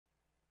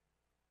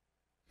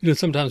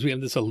Sometimes we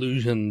have this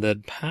illusion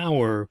that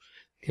power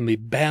can be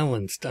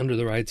balanced under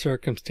the right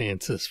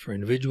circumstances for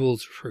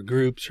individuals, for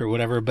groups, or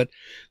whatever. But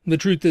the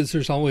truth is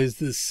there's always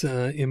this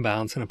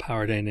imbalance in a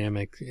power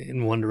dynamic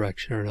in one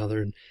direction or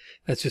another. And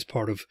that's just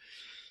part of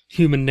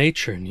human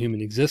nature and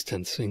human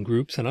existence in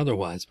groups and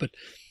otherwise. But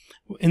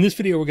in this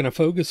video, we're going to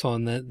focus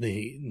on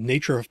the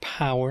nature of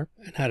power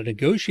and how to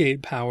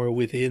negotiate power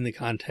within the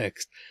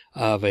context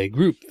of a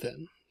group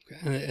then,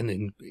 and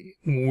in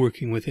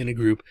working within a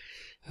group,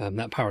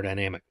 that power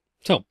dynamic.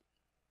 So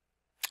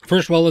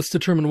first of all, let's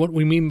determine what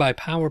we mean by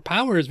power.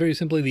 Power is very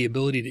simply the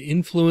ability to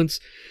influence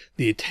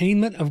the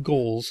attainment of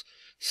goals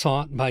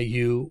sought by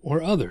you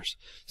or others.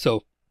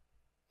 So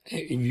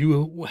if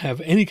you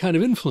have any kind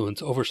of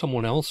influence over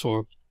someone else,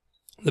 or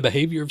the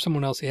behavior of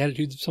someone else, the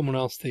attitudes of someone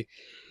else, the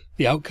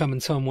outcome in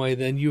some way,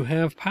 then you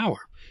have power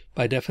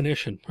by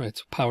definition, right?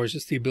 So power is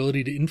just the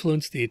ability to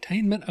influence the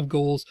attainment of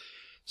goals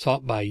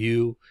sought by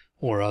you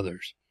or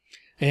others.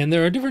 And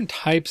there are different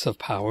types of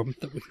power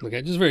that we can look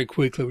at. Just very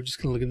quickly, we're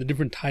just going to look at the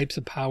different types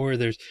of power.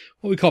 There's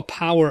what we call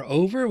power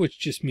over, which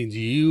just means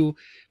you,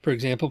 for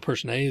example,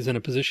 person A is in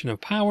a position of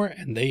power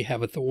and they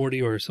have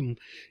authority or some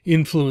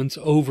influence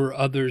over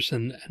others,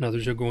 and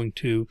others are going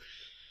to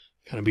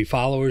kind of be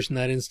followers in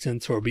that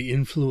instance or be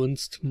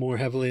influenced more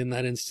heavily in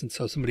that instance.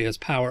 So somebody has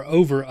power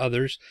over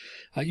others.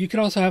 You can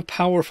also have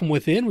power from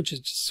within, which is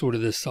just sort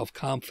of this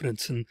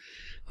self-confidence and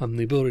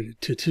the ability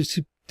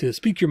to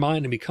speak your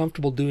mind and be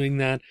comfortable doing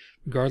that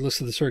regardless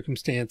of the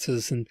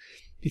circumstances. And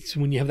it's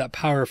when you have that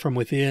power from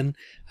within,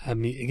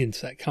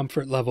 against that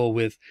comfort level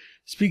with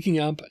speaking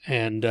up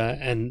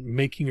and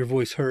making your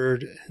voice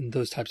heard and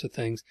those types of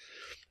things.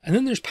 And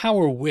then there's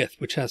power with,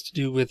 which has to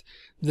do with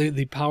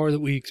the power that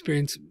we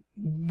experience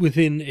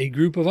within a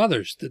group of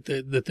others,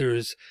 that there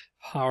is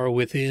power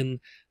within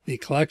the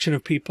collection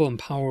of people and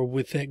power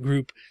with that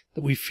group,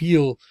 that we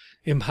feel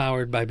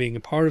empowered by being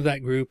a part of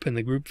that group, and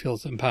the group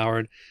feels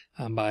empowered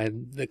by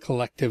the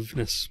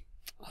collectiveness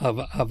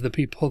of the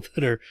people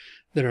that are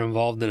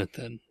involved in it.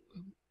 Then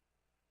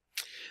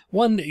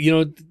one,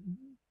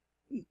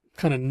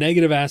 kind of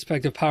negative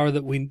aspect of power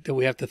that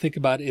we have to think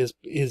about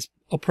is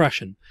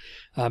oppression,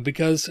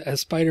 because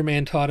as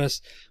Spider-Man taught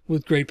us,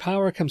 with great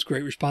power comes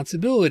great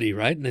responsibility,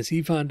 right? And as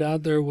he found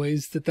out, there are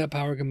ways that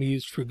power can be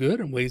used for good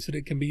and ways that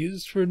it can be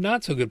used for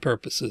not so good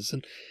purposes.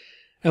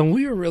 And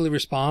we are really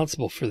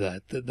responsible for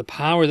that. The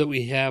power that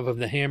we have of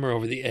the hammer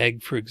over the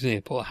egg, for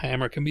example, a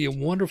hammer can be a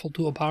wonderful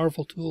tool, a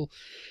powerful tool,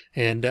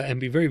 and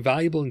be very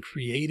valuable in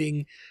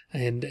creating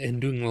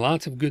and doing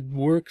lots of good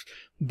work.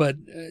 But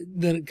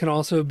then it can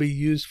also be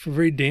used for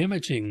very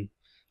damaging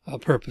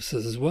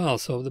purposes as well.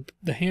 So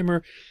the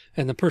hammer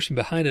and the person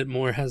behind it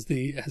more has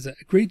a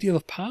great deal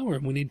of power,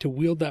 and we need to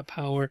wield that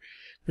power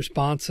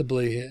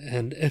responsibly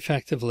and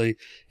effectively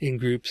in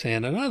groups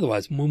and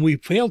otherwise. When we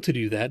fail to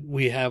do that,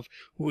 we have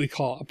what we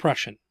call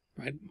oppression,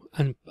 right?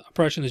 And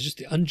oppression is just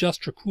the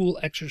unjust or cruel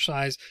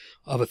exercise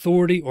of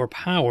authority or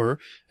power,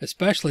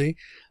 especially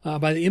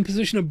by the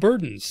imposition of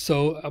burdens.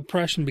 So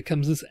oppression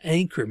becomes this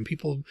anchor, and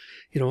people,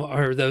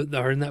 are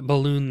in that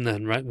balloon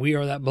then, right? We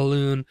are that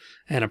balloon,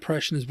 and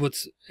oppression is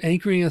what's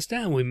anchoring us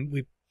down.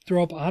 We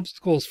throw up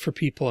obstacles for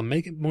people and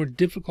make it more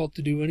difficult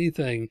to do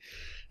anything.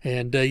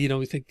 And,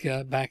 we think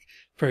back,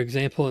 for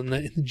example, in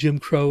the Jim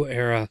Crow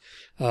era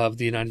of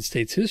the United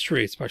States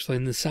history, especially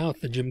in the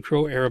South, the Jim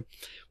Crow era,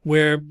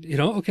 where,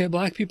 okay,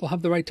 black people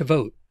have the right to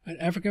vote, right?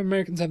 African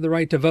Americans have the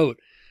right to vote,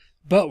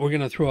 but we're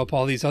going to throw up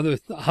all these other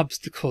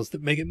obstacles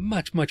that make it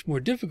much, much more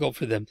difficult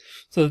for them,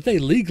 so that they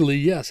legally,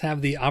 yes,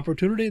 have the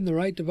opportunity and the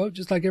right to vote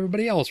just like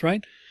everybody else,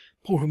 right?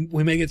 But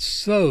we make it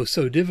so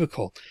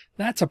difficult.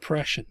 That's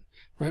oppression,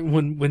 right?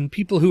 When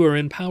people who are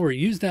in power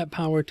use that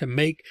power to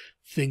make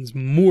things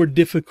more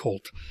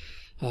difficult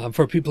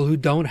for people who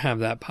don't have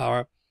that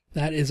power,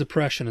 that is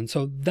oppression. And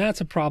so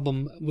that's a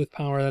problem with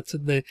power. That's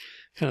the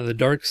kind of the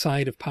dark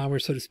side of power,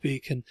 so to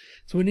speak. And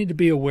so we need to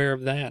be aware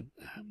of that.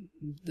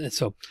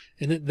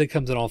 And that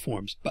comes in all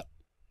forms. But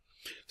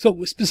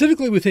so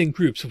specifically within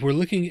groups, if we're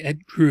looking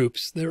at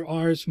groups, there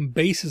are some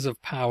bases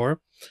of power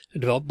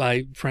developed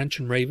by French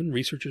and Raven,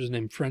 researchers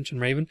named French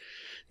and Raven.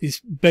 These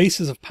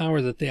bases of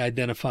power that they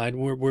identified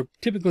were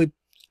typically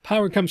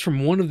power comes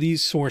from one of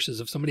these sources.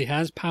 If somebody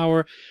has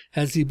power,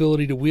 has the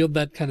ability to wield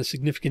that kind of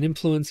significant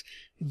influence,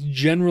 it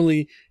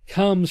generally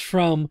comes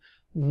from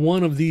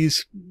one of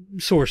these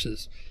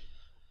sources.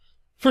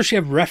 First, you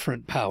have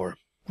referent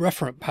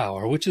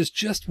power, which is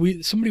just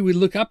somebody we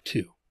look up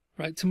to,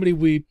 right? Somebody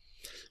we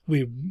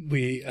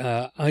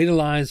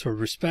idolize or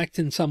respect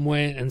in some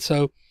way. And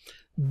so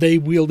they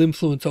wield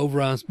influence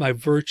over us by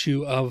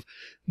virtue of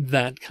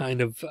that kind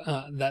of,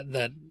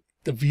 the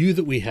view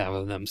that we have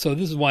of them. So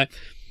this is why,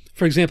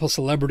 for example,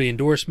 celebrity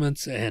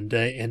endorsements and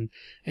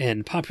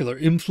popular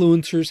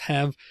influencers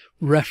have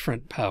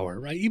referent power,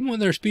 right? Even when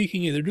they're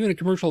speaking, they're doing a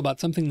commercial about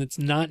something that's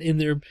not in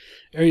their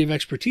area of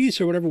expertise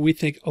or whatever, we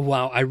think, oh,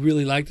 wow, I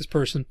really like this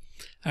person.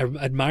 I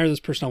admire this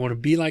person. I want to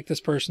be like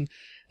this person.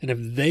 And if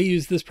they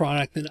use this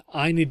product, then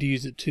I need to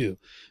use it too.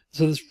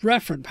 So this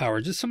referent power,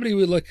 just somebody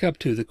we look up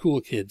to, the cool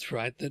kids,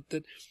 right?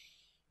 That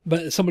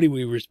but somebody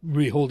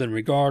we hold in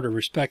regard or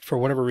respect for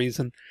whatever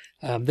reason,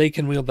 they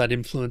can wield that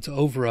influence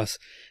over us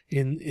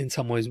in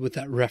some ways with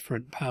that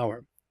referent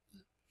power.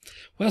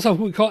 We also have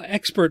what we call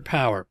expert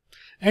power.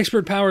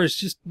 Expert power is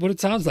just what it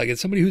sounds like. It's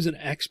somebody who's an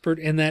expert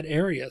in that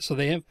area. So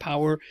they have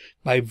power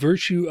by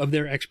virtue of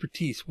their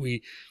expertise.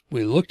 We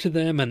look to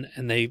them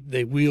and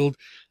they wield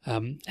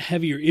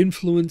heavier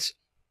influence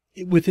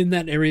within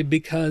that area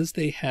because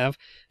they have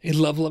a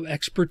level of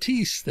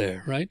expertise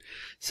there, right?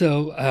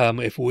 So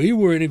if we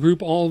were in a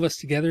group, all of us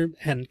together,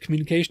 and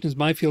communication is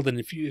my field,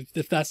 and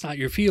if that's not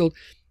your field,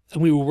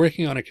 and we were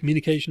working on a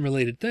communication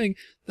related thing,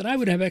 then I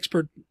would have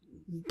expert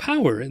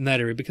power in that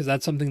area because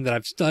that's something that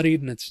I've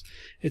studied and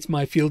it's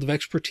my field of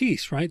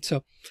expertise, right?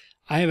 So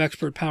I have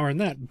expert power in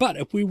that. But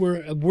if we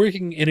were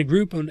working in a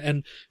group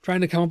and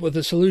trying to come up with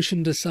a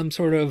solution to some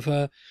sort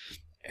of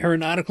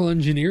aeronautical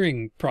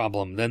engineering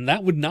problem, then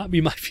that would not be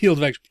my field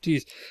of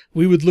expertise.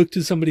 We would look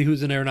to somebody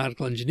who's an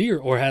aeronautical engineer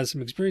or has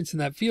some experience in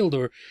that field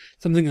or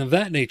something of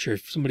that nature.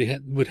 If somebody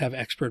would have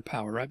expert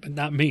power, right? But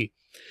not me.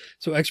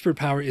 So expert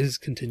power is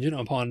contingent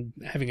upon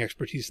having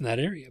expertise in that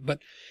area. But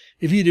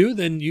if you do,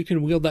 then you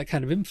can wield that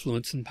kind of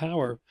influence and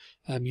power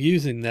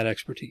using that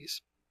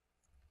expertise.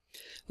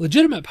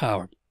 Legitimate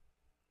power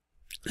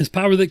is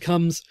power that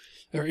comes,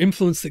 or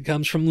influence that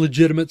comes from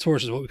legitimate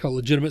sources, what we call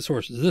legitimate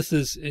sources. This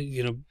is,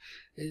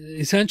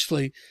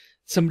 essentially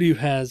somebody who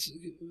has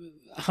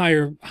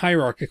higher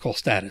hierarchical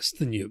status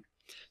than you.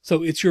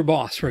 So it's your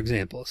boss, for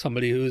example,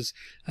 somebody who's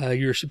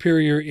your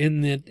superior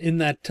in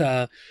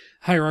that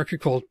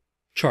hierarchical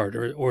chart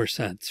or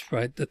sense,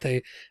 right? That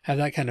they have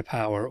that kind of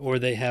power, or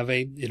they have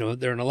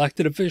they're an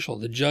elected official.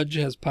 The judge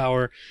has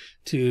power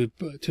to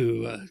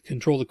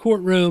control the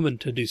courtroom and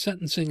to do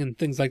sentencing and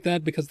things like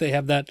that because they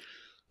have that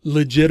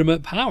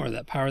legitimate power,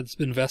 that power that's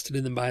been vested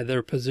in them by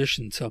their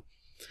position. So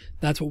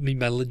that's what we mean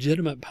by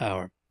legitimate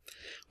power.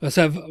 We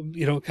also have,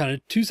 kind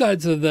of two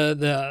sides of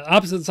the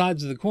opposite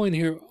sides of the coin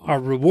here are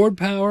reward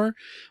power,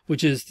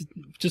 which is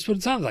just what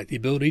it sounds like, the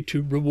ability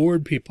to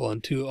reward people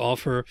and to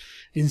offer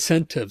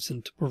incentives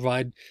and to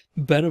provide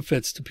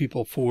benefits to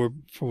people for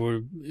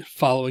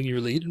following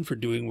your lead and for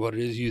doing what it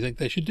is you think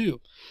they should do.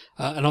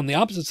 And on the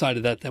opposite side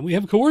of that, then we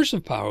have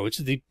coercive power, which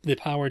is the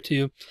power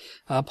to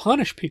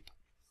punish people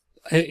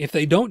if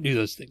they don't do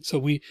those things. So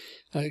we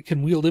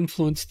can wield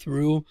influence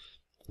through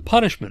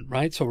punishment,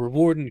 right? So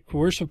reward and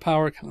coercive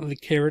power, kind of the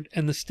carrot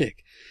and the stick.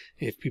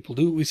 If people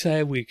do what we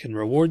say, we can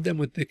reward them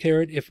with the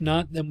carrot. If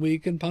not, then we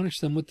can punish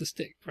them with the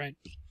stick, right?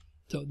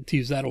 So to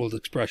use that old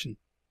expression.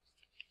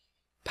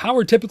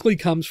 Power typically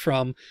comes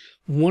from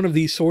one of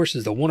these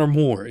sources, the one or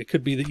more. It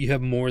could be that you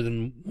have more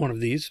than one of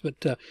these,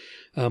 but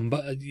one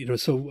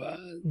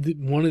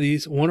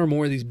or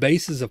more of these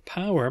bases of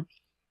power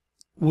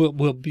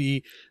will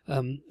be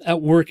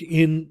at work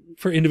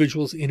for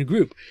individuals in a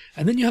group.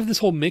 And then you have this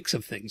whole mix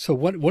of things. So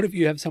what if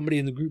you have somebody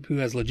in the group who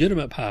has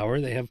legitimate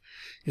power? They have,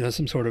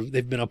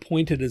 they've been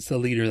appointed as the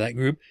leader of that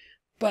group,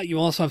 but you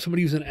also have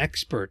somebody who's an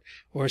expert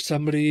or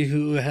somebody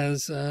who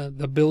has the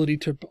ability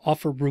to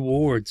offer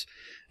rewards.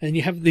 And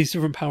you have these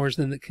different powers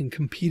then that can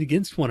compete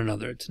against one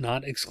another. It's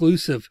not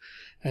exclusive.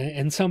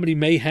 And somebody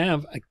may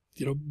have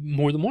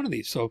more than one of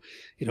these. So,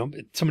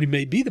 somebody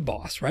may be the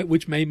boss, right?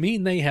 Which may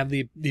mean they have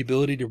the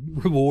ability to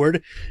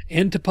reward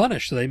and to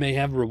punish. So they may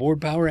have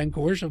reward power and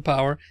coercive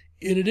power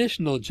in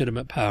addition to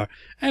legitimate power.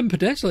 And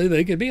potentially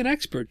they could be an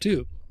expert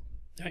too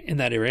in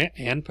that area.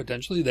 And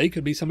potentially they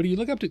could be somebody you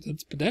look up to.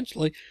 It's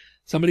potentially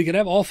somebody could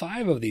have all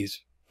five of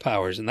these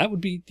powers. And that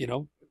would be,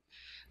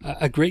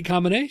 a great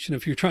combination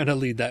if you're trying to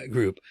lead that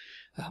group.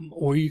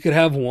 Or you could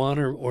have one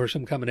or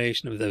some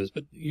combination of those.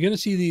 But you're going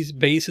to see these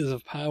bases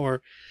of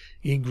power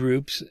in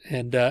groups,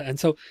 and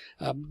so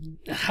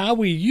how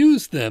we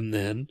use them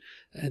then,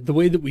 the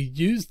way that we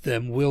use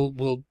them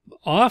will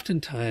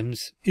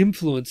oftentimes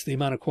influence the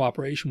amount of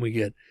cooperation we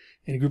get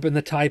in a group and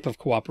the type of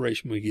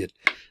cooperation we get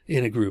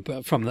in a group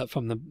from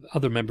the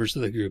other members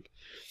of the group.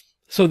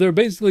 So there are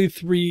basically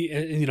three,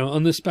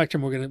 on this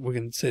spectrum, we're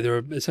going to say there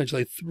are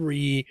essentially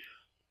three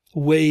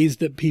ways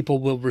that people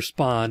will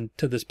respond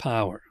to this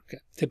power. Okay.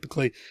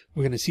 Typically,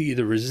 we're going to see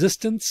either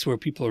resistance, where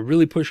people are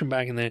really pushing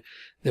back and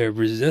they're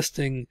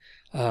resisting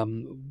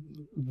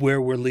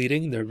where we're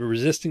leading. They're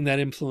resisting that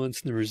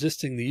influence and they're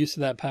resisting the use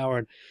of that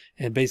power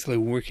and basically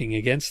working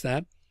against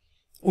that.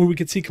 Or we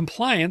could see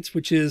compliance,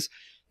 which is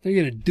they're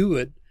going to do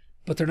it,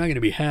 but they're not going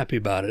to be happy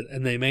about it.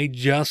 And they may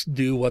just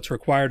do what's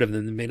required of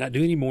them. They may not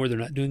do any more. They're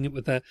not doing it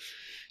with with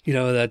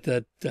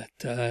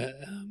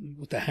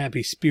the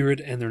happy spirit,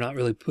 and they're not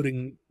really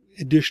putting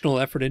additional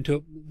effort into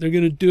it. They're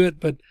going to do it,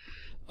 but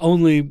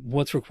only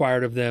what's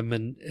required of them,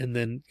 and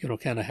then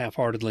kind of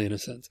half-heartedly in a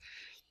sense.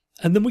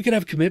 And then we could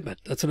have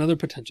commitment. That's another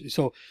potential.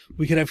 So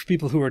we could have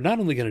people who are not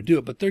only going to do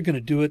it, but they're going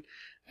to do it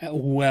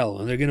well,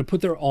 and they're going to put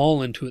their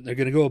all into it. And they're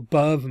going to go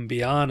above and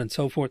beyond and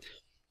so forth.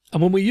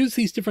 And when we use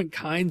these different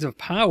kinds of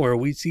power,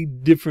 we see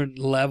different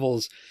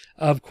levels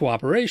of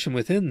cooperation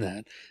within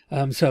that.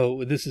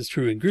 So this is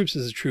true in groups.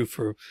 This is true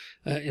for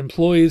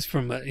employees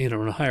from, in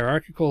a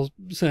hierarchical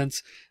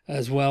sense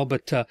as well.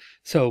 But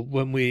so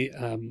when we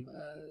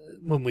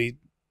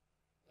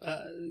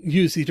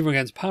use these different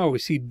kinds of power, we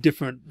see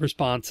different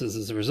responses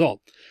as a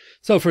result.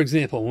 So, for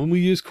example, when we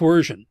use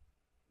coercion,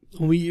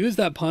 when we use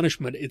that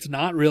punishment, it's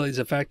not really as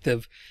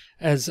effective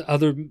as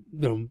other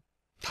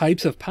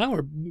types of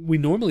power. We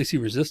normally see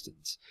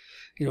resistance.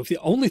 If the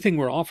only thing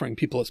we're offering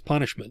people is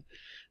punishment,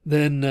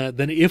 then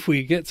if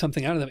we get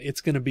something out of them,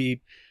 it's going to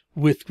be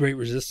with great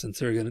resistance.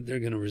 They're going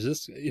to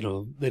resist. They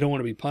don't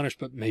want to be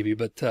punished,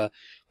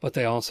 but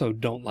they also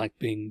don't like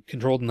being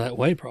controlled in that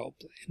way,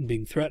 probably, and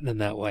being threatened in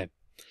that way.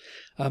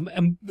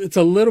 And it's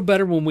a little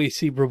better when we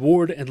see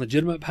reward and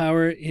legitimate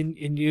power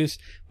in use.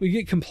 We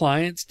get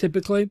compliance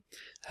typically.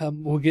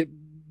 We'll get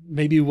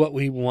maybe what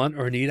we want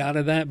or need out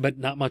of that, but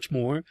not much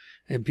more.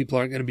 And people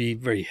aren't going to be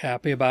very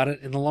happy about it.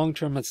 In the long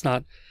term, it's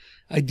not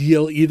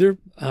ideal either.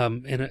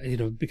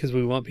 Because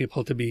we want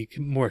people to be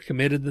more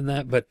committed than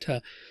that.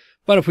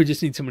 But if we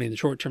just need somebody in the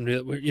short term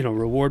to,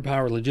 reward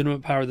power,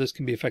 legitimate power, this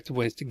can be effective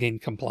ways to gain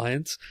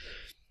compliance.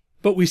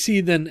 But we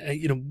see then,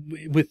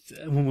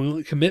 when we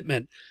want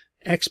commitment,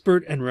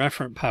 expert and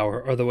referent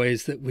power are the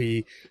ways that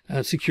we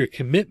secure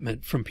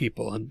commitment from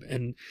people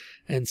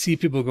and see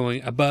people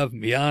going above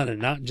and beyond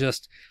and not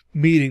just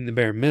meeting the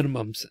bare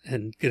minimums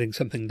and getting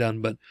something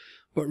done, but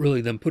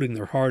really them putting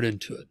their heart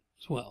into it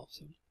as well.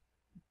 So,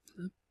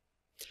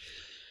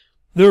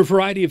 there are a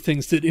variety of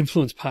things that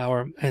influence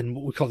power and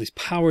what we call these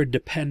power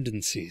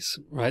dependencies,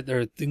 right? There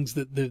are things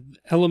the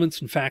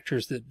elements and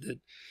factors that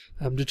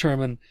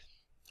determine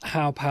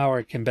how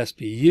power can best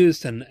be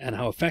used and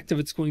how effective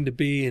it's going to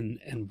be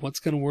and what's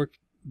going to work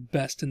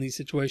best in these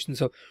situations.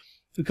 So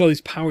we call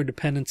these power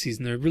dependencies,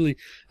 and there are really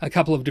a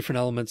couple of different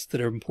elements that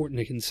are important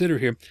to consider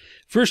here.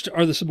 First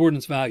are the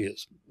subordinates'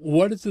 values.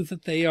 What is it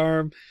that they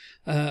are?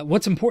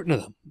 What's important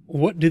to them?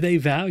 What do they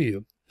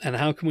value? And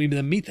how can we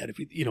then meet that? If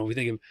we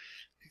think of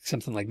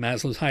something like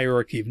Maslow's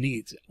hierarchy of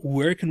needs,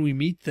 where can we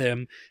meet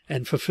them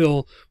and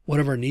fulfill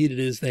whatever need it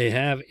is they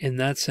have in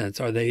that sense?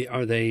 Do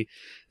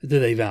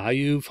they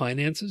value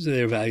finances? Do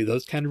they value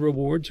those kind of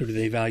rewards? Or do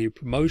they value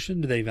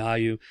promotion? Do they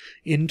value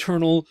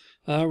internal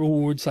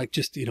rewards like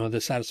just, the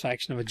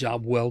satisfaction of a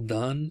job well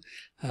done?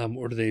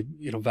 Or do they,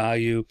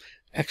 value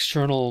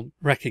external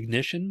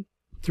recognition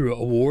through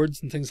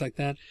awards and things like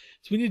that?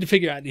 So we need to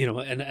figure out,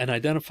 and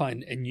identify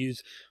and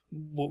use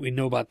what we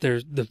know about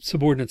the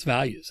subordinates'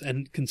 values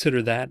and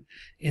consider that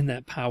in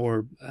that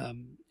power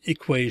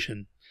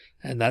equation.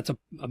 And that's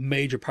a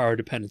major power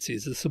dependency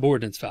is the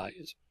subordinates'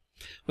 values.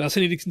 We also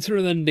need to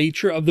consider the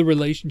nature of the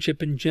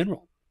relationship in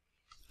general.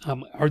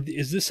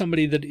 Is this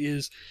somebody that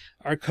is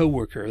our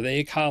coworker? Are they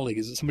a colleague?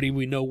 Is it somebody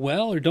we know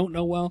well or don't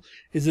know well?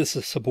 Is this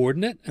a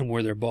subordinate and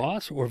we're their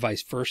boss, or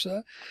vice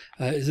versa?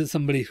 Is it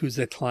somebody who's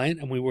a client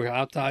and we work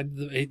outside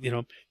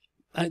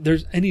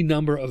there's any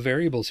number of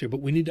variables here,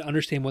 but we need to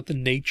understand what the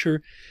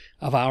nature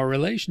of our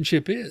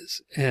relationship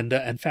is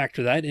and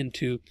factor that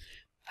into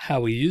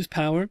how we use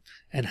power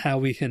and how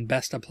we can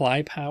best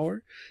apply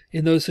power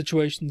in those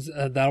situations.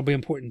 That'll be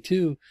important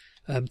too,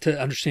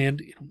 to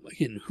understand,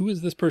 again, who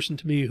is this person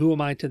to me? Who am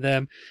I to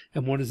them?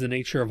 And what is the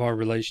nature of our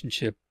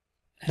relationship?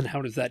 And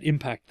how does that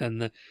impact then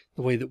the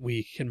way that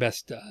we can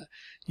best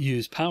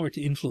use power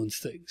to influence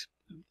things?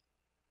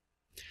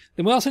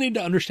 Then we also need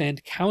to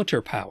understand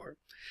counterpower.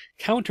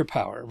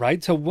 Counterpower,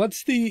 right? So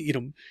what's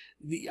the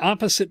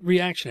opposite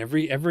reaction?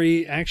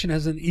 Every action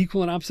has an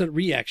equal and opposite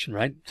reaction,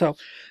 right? So,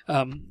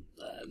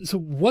 so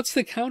what's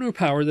the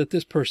counterpower that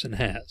this person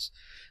has?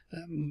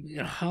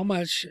 How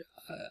much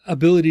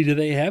ability do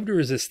they have to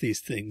resist these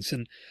things?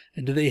 And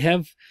do they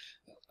have,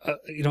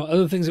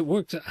 other things that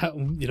work?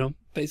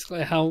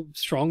 Basically how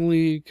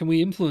strongly can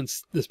we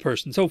influence this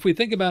person? So if we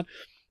think about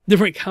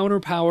different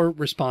counterpower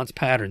response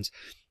patterns,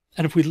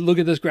 and if we look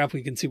at this graph,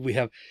 we can see we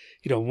have,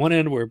 one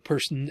end where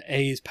person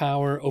A's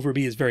power over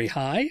B is very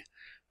high,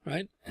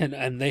 right?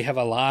 And they have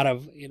a lot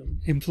of,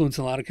 influence,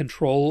 a lot of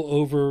control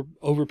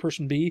over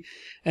person B.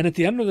 And at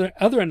the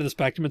other end of the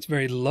spectrum, it's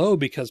very low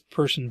because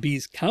person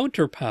B's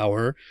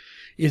counterpower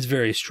is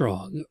very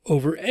strong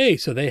over A.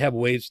 So they have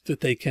ways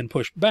that they can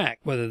push back,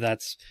 whether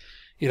that's,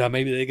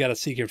 maybe they got a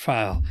secret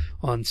file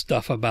on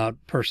stuff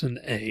about person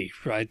A,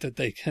 right? That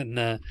they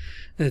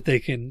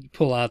can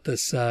pull out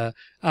this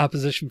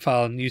opposition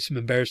file and use some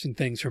embarrassing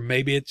things, or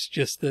maybe it's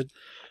just that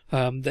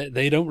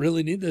they don't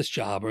really need this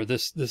job or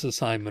this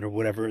assignment or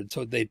whatever, and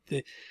so they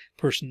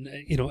person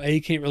A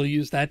can't really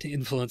use that to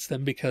influence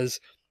them because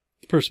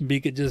person B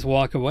could just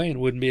walk away and it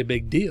wouldn't be a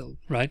big deal,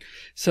 right?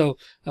 So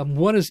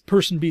what is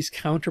person B's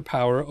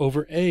counterpower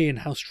over A, and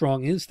how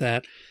strong is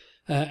that?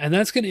 And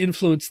that's going to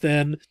influence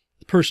then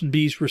person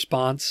B's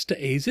response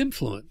to A's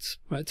influence,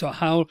 right? So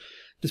how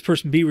does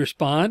person B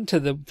respond to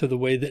the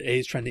way that A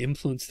is trying to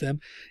influence them?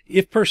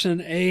 If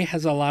person A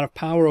has a lot of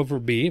power over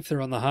B, if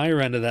they're on the higher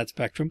end of that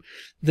spectrum,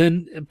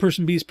 then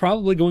person B is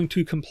probably going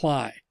to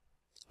comply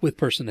with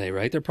person A,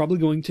 right? They're probably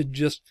going to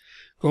just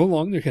go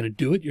along. They're going to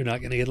do it. You're not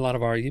going to get a lot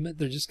of argument.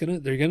 They're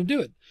going to do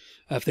it.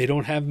 If they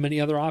don't have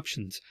many other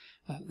options,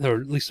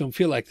 or at least don't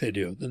feel like they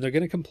do, then they're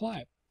going to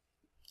comply.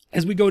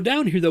 As we go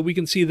down here, though, we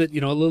can see that,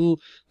 a little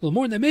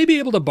more. They may be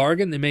able to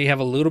bargain. They may have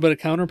a little bit of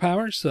counter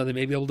power, so they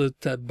may be able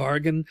to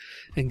bargain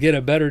and get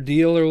a better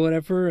deal or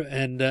whatever,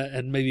 and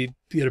maybe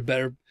get a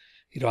better,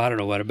 I don't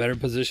know what, a better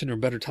position or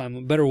better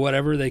time, better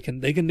whatever. They can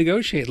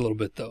negotiate a little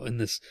bit, though, in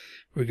this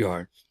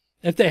regard.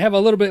 If they have a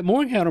little bit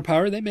more counter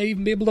power, they may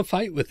even be able to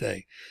fight with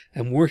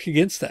and work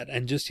against that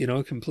and just,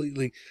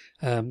 completely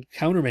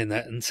countermand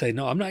that and say,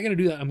 no, I'm not going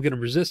to do that. I'm going to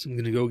resist. I'm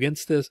going to go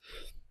against this.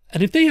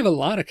 And if they have a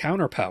lot of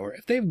counter power,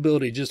 if they have the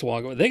ability to just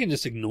walk away, they can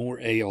just ignore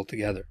A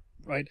altogether,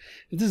 right?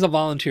 If this is a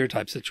volunteer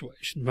type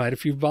situation, right?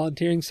 If you're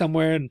volunteering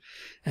somewhere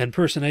and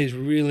person A is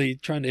really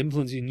trying to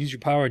influence you and use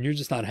your power and you're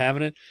just not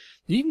having it,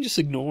 you can just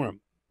ignore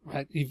them,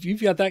 right? If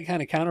you've got that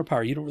kind of counter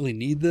power, you don't really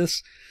need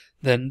this,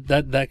 then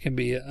that can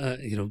be a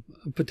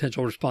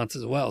potential response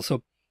as well.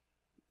 So,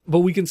 but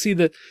we can see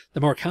that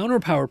the more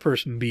counter power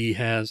person B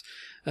has,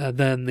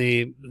 then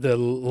the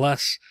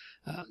less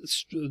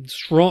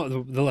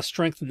strong, the less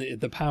strength in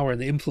the power and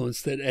the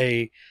influence that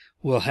A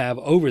will have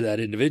over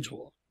that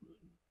individual.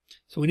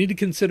 So we need to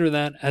consider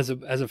that as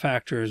a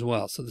factor as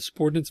well. So the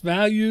subordinate's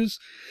values,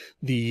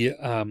 the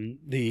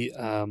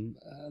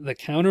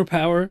counter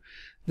power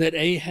that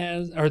A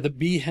has or that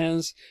B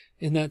has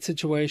in that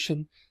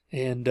situation,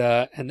 and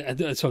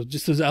so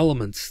just those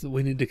elements that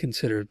we need to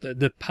consider,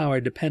 the power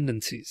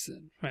dependencies,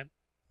 then, right?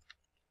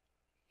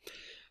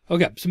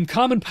 Okay, some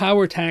common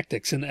power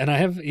tactics, and I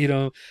have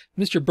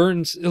Mr.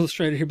 Burns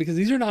illustrated here because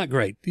these are not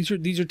great. These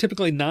are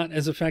typically not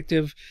as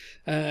effective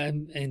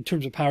in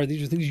terms of power.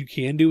 These are things you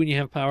can do when you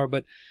have power,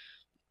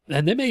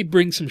 and they may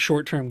bring some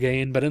short-term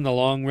gain, but in the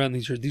long run,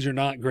 these are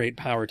not great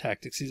power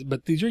tactics.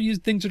 But these are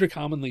things that are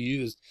commonly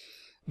used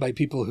by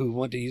people who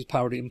want to use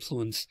power to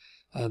influence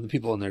the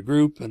people in their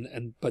group,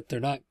 but they're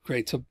not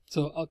great. So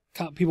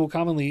people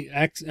commonly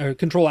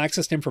control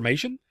access to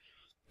information.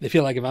 They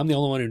feel like if I'm the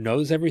only one who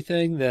knows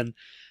everything, then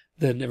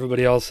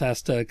everybody else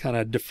has to kind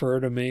of defer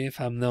to me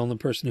if I'm the only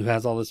person who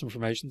has all this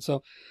information.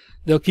 So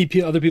they'll keep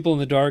other people in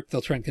the dark.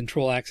 They'll try and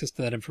control access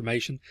to that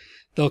information.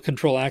 They'll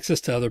control access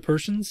to other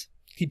persons,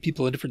 keep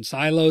people in different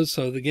silos.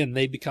 So again,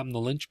 they become the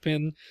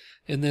linchpin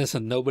in this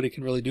and nobody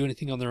can really do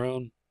anything on their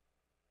own.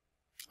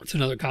 It's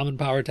another common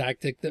power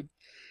tactic that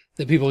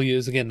people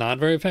use. Again, not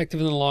very effective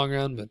in the long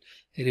run, but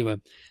anyway,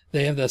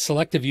 they have the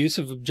selective use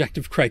of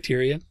objective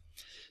criteria.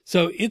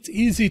 So it's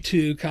easy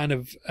to kind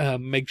of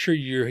make sure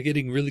you're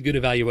getting really good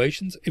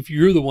evaluations if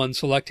you're the one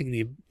selecting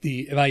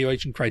the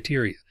evaluation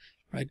criteria,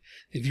 right?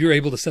 If you're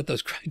able to set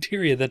those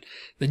criteria, then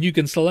you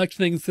can select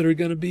things that are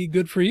going to be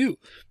good for you,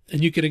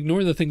 and you can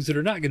ignore the things that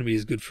are not going to be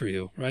as good for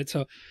you, right?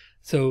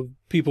 So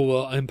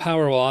people in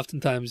power will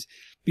oftentimes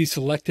be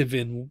selective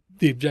in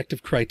the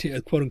objective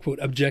criteria, quote unquote,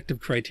 objective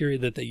criteria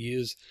that they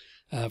use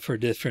for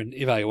different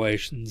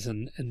evaluations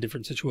and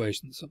different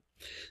situations. So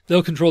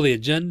they'll control the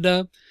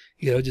agenda.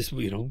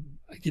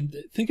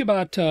 Think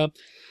about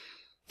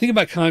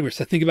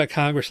Congress. I think about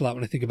Congress a lot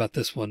when I think about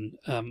this one.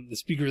 The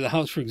Speaker of the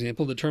House, for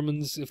example,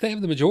 determines if they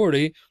have the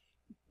majority,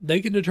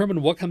 they can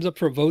determine what comes up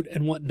for a vote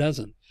and what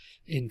doesn't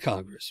in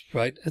Congress,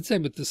 right? And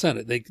same with the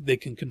Senate. They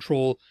can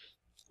control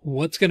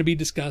what's going to be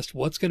discussed,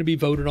 what's going to be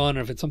voted on.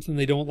 And if it's something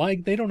they don't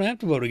like, they don't have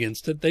to vote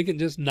against it. They can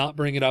just not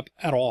bring it up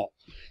at all,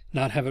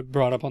 not have it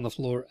brought up on the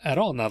floor at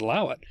all, not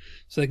allow it.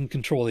 So they can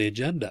control the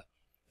agenda.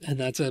 And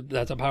that's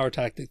a power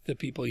tactic that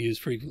people use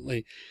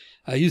frequently.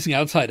 Using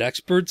outside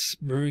experts,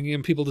 bringing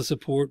in people to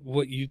support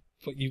what you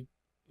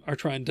are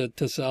trying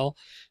to sell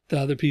to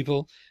other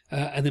people.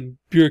 And then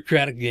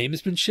bureaucratic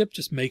gamesmanship,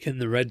 just making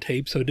the red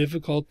tape so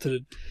difficult to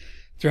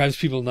drives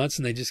people nuts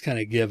and they just kind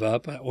of give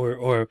up,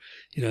 or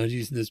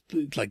using this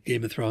like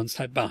Game of Thrones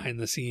type behind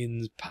the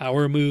scenes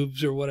power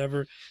moves or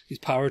whatever, these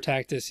power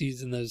tactics,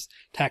 using those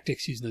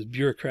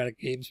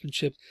bureaucratic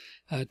gamesmanship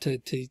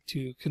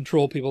to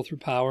control people through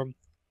power.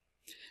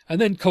 And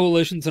then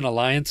coalitions and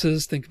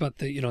alliances. Think about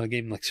a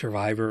game like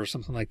Survivor or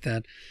something like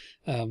that,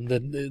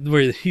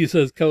 where he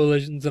says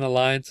coalitions and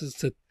alliances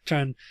to try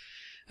and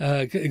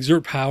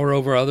exert power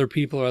over other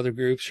people or other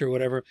groups or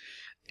whatever.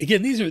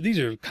 Again, these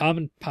are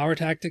common power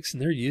tactics,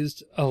 and they're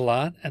used a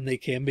lot, and they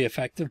can be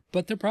effective,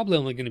 but they're probably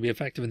only going to be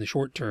effective in the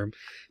short term.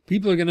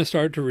 People are going to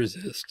start to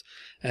resist,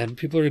 and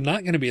people are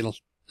not going to be,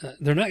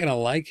 they're not going to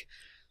like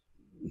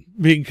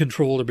being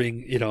controlled or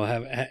being,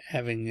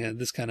 having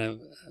this kind of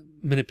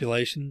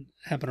manipulation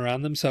happen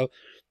around them. So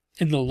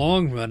in the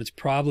long run, it's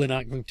probably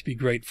not going to be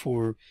great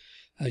for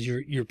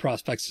your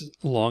prospects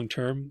long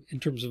term in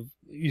terms of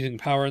using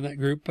power in that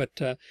group,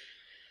 but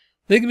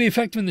they can be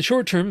effective in the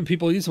short term, and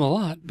people use them a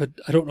lot, but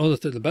I don't know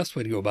that they're the best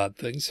way to go about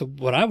things. So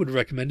what I would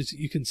recommend is that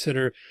you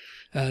consider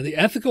the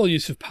ethical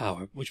use of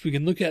power, which we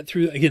can look at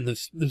through, again,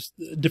 those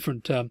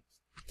different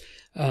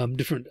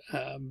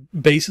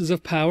bases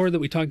of power that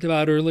we talked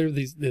about earlier.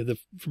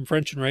 From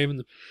French and Raven,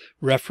 the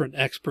referent,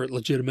 expert,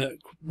 legitimate,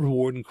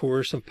 reward, and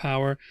coerce of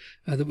power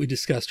that we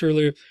discussed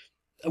earlier.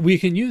 We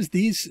can use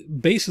these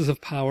bases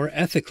of power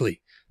ethically.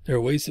 There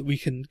are ways that we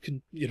can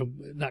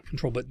not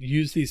control, but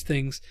use these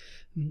things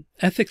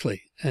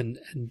ethically and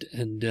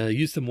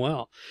use them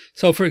well.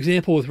 So, for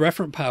example, with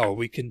referent power,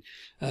 we can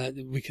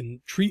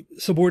treat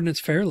subordinates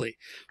fairly.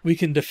 We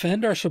can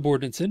defend our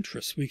subordinates'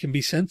 interests. We can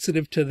be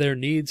sensitive to their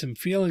needs and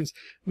feelings.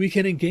 We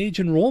can engage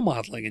in role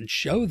modeling and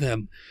show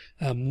them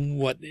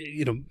what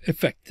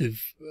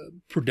effective,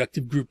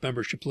 productive group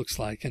membership looks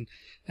like,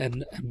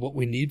 and what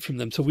we need from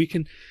them. So we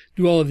can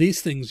do all of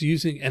these things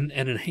using and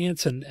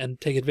enhance and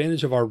take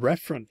advantage of our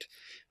referent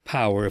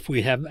power if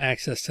we have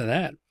access to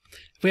that.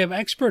 If we have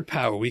expert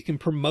power, we can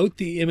promote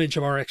the image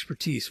of our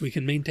expertise. We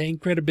can maintain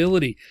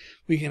credibility.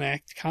 We can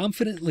act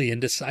confidently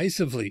and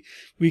decisively.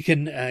 We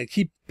can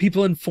keep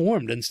people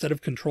informed instead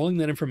of controlling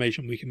that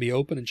information. We can be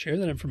open and share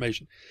that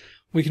information.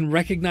 We can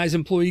recognize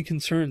employee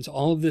concerns.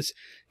 All of this,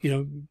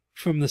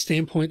 from the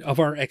standpoint of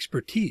our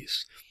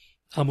expertise,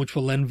 which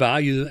will lend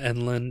value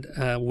and lend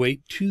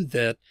weight to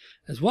that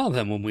as well.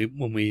 Then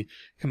when we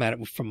come at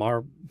it from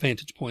our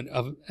vantage point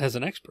as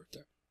an expert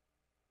there.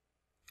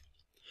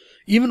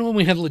 Even when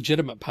we have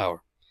legitimate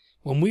power,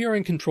 when we are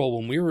in control,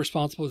 when we are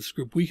responsible for this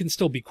group, we can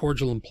still be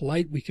cordial and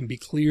polite. We can be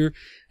clear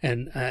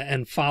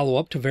and follow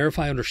up to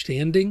verify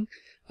understanding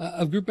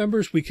of group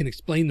members. We can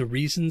explain the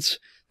reasons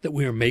that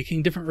we are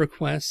making different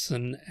requests,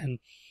 and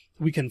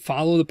we can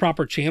follow the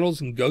proper channels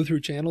and go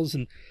through channels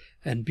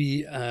and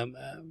be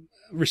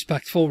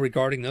respectful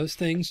regarding those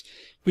things.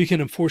 We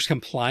can enforce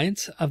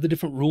compliance of the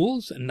different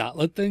rules and not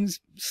let things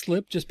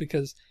slip just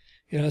because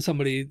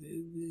somebody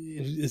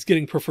is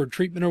getting preferred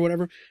treatment or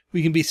whatever.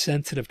 We can be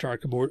sensitive to our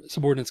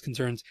subordinates'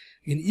 concerns.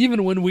 And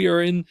even when we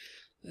are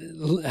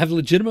have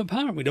legitimate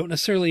power, we don't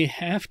necessarily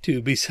have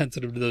to be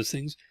sensitive to those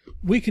things.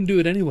 We can do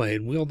it anyway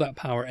and wield that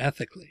power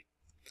ethically.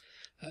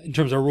 In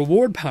terms of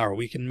reward power,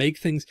 we can make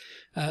things,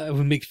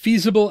 we make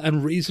feasible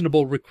and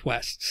reasonable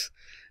requests.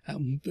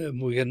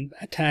 We can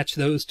attach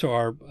those to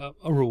our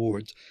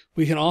rewards.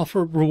 We can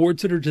offer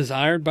rewards that are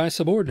desired by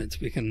subordinates.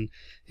 We can,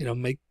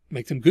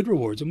 make them good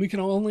rewards, and we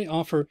can only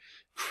offer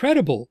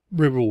credible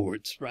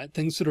rewards, right?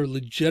 Things that are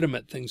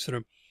legitimate, things that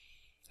are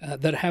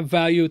that have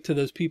value to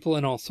those people,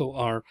 and also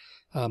are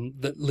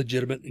the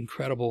legitimate and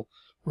credible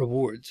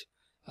rewards.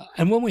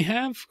 And when we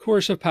have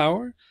coercive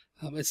power,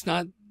 it's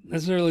not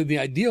necessarily the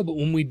ideal, but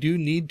when we do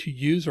need to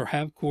use or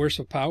have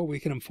coercive power, we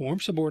can inform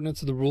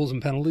subordinates of the rules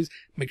and penalties,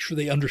 make sure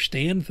they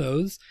understand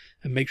those,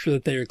 and make sure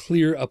that they are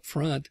clear up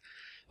front.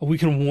 We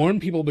can warn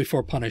people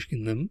before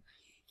punishing them.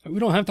 We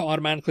don't have to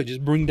automatically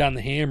just bring down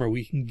the hammer.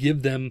 We can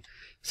give them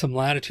some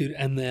latitude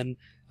and then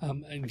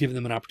give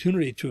them an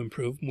opportunity to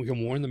improve. We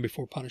can warn them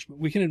before punishment.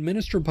 We can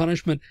administer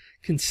punishment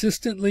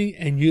consistently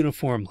and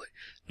uniformly,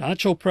 not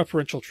show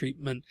preferential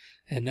treatment,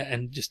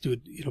 and just do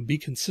it, be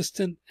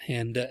consistent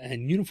and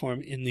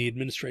uniform in the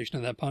administration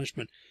of that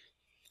punishment.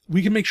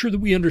 We can make sure that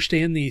we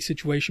understand the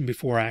situation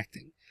before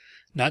acting,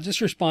 not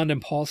just respond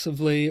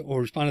impulsively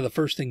or respond to the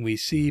first thing we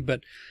see,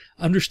 but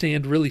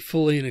understand really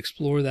fully and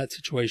explore that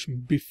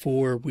situation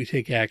before we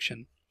take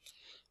action.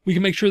 We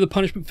can make sure the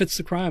punishment fits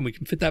the crime. We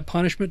can fit that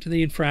punishment to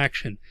the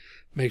infraction,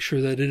 make sure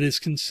that it is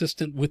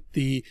consistent with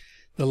the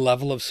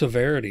level of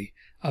severity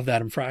of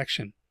that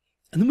infraction.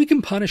 And then we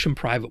can punish in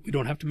private. We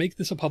don't have to make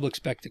this a public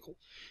spectacle.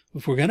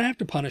 If we're going to have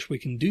to punish, we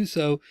can do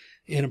so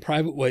in a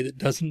private way that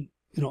doesn't,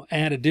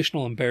 add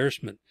additional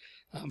embarrassment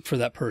for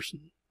that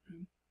person.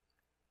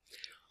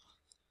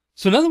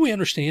 So now that we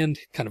understand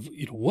kind of,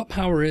 what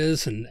power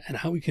is and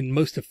how we can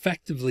most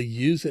effectively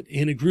use it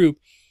in a group,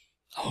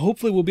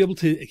 hopefully we'll be able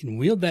to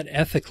wield that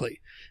ethically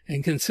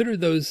and consider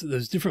those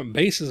different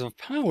bases of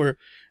power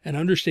and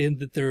understand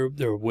that there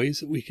are ways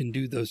that we can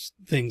do those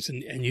things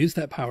and use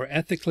that power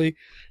ethically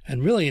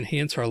and really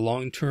enhance our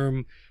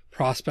long-term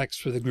prospects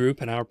for the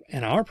group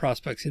and our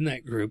prospects in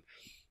that group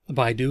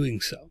by doing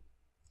so.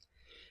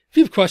 If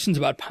you have questions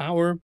about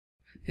power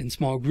in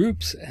small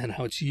groups and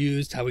how it's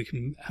used, how we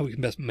can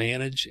best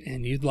manage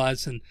and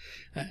utilize and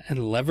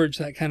leverage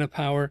that kind of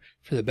power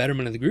for the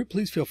betterment of the group,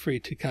 please feel free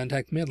to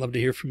contact me. I'd love to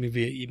hear from you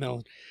via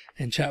email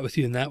and chat with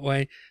you in that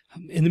way.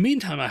 In the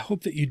meantime, I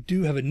hope that you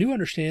do have a new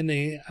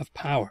understanding of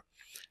power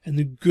and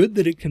the good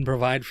that it can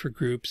provide for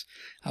groups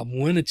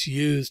when it's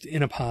used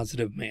in a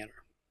positive manner.